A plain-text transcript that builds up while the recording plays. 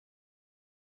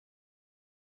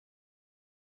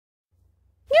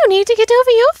You need to get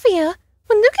over your fear.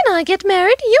 When Luke and I get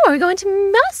married, you are going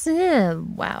to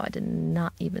Wow, I did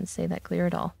not even say that clear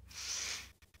at all.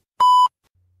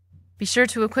 Be sure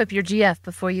to equip your GF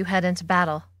before you head into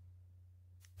battle.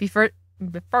 Prefer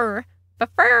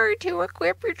to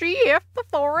equip your GF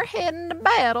before heading to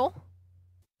battle.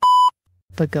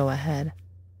 But go ahead.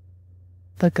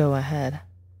 But go ahead.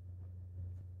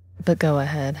 But go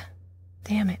ahead.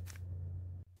 Damn it.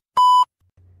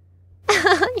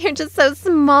 You're just so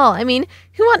small. I mean,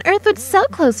 who on earth would sell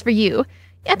clothes for you?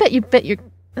 I bet you're...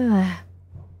 Oh.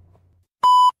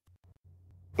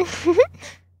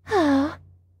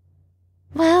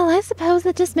 Well, I suppose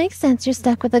it just makes sense you're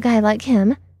stuck with a guy like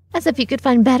him. As if you could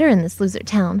find better in this loser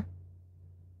town.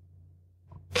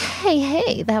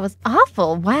 Hey, that was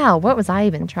awful. Wow, what was I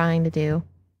even trying to do?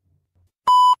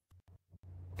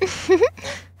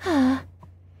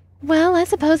 Well, I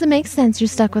suppose it makes sense you're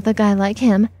stuck with a guy like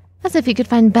him. As if you could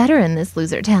find better in this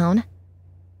loser town.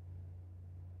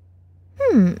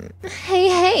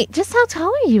 Hey, just how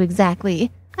tall are you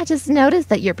exactly? I just noticed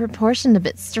that you're proportioned a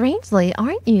bit strangely,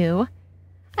 aren't you?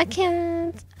 I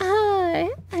can't...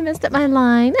 I messed up my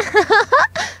line.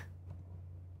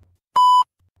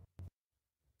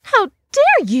 How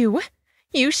dare you!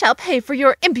 You shall pay for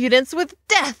your impudence with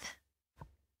death!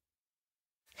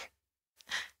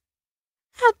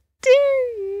 How dare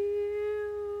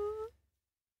you!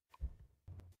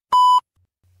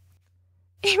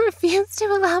 He refused to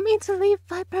allow me to leave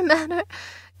Viper Manor,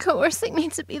 coercing me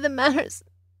to be the Manor's...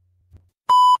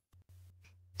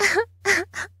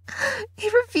 He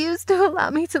refused to allow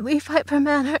me to leave Viper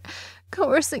Manor,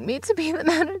 coercing me to be the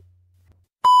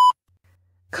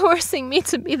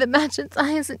Manor's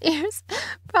eyes and ears,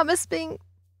 promising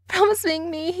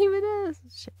me he would...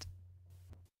 Shit.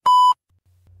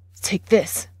 Take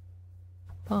this.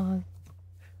 Pause.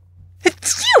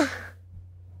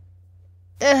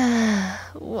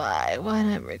 Why? When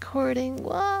I'm recording,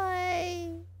 why?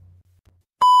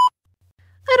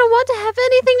 I don't want to have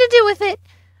anything to do with it.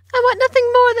 I want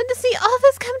nothing more than to see all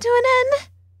this come to an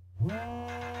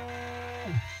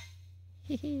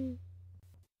end.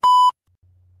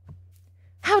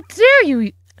 How dare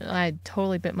you! I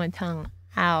totally bit my tongue.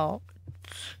 Ow.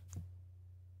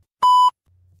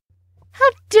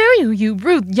 How dare you, you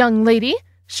rude young lady!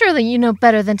 Surely you know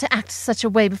better than to act such a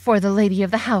way before the lady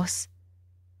of the house.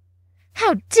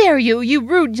 How dare you, you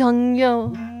rude young...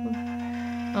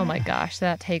 Oh my gosh,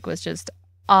 that take was just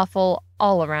awful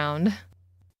all around.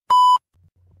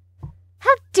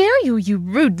 How dare you, you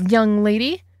rude young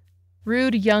lady!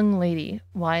 Rude young lady.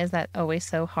 Why is that always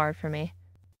so hard for me?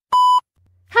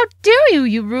 How dare you,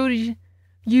 you rude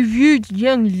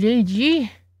young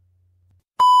lady!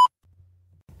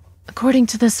 According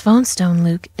to this phone stone,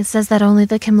 Luke, it says that only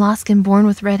the Kimloskin born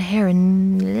with red hair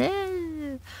and...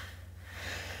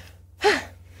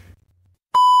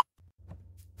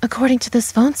 According to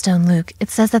this phone stone, Luke, it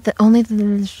says that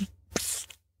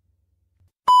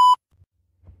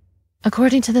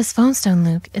According to this phone stone,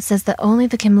 Luke, it says that only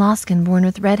the Kimloskin born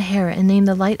with red hair and named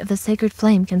the light of the sacred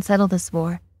flame can settle this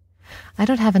war. I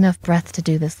don't have enough breath to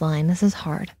do this line. This is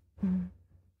hard.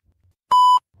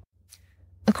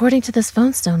 According to this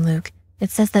phone stone, Luke,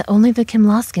 it says that only the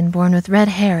Kimloskin born with red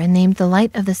hair and named the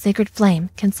light of the sacred flame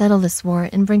can settle this war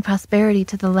and bring prosperity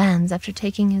to the lands after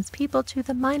taking his people to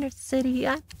the minor city.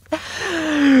 Why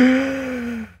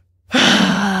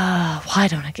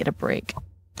don't I get a break?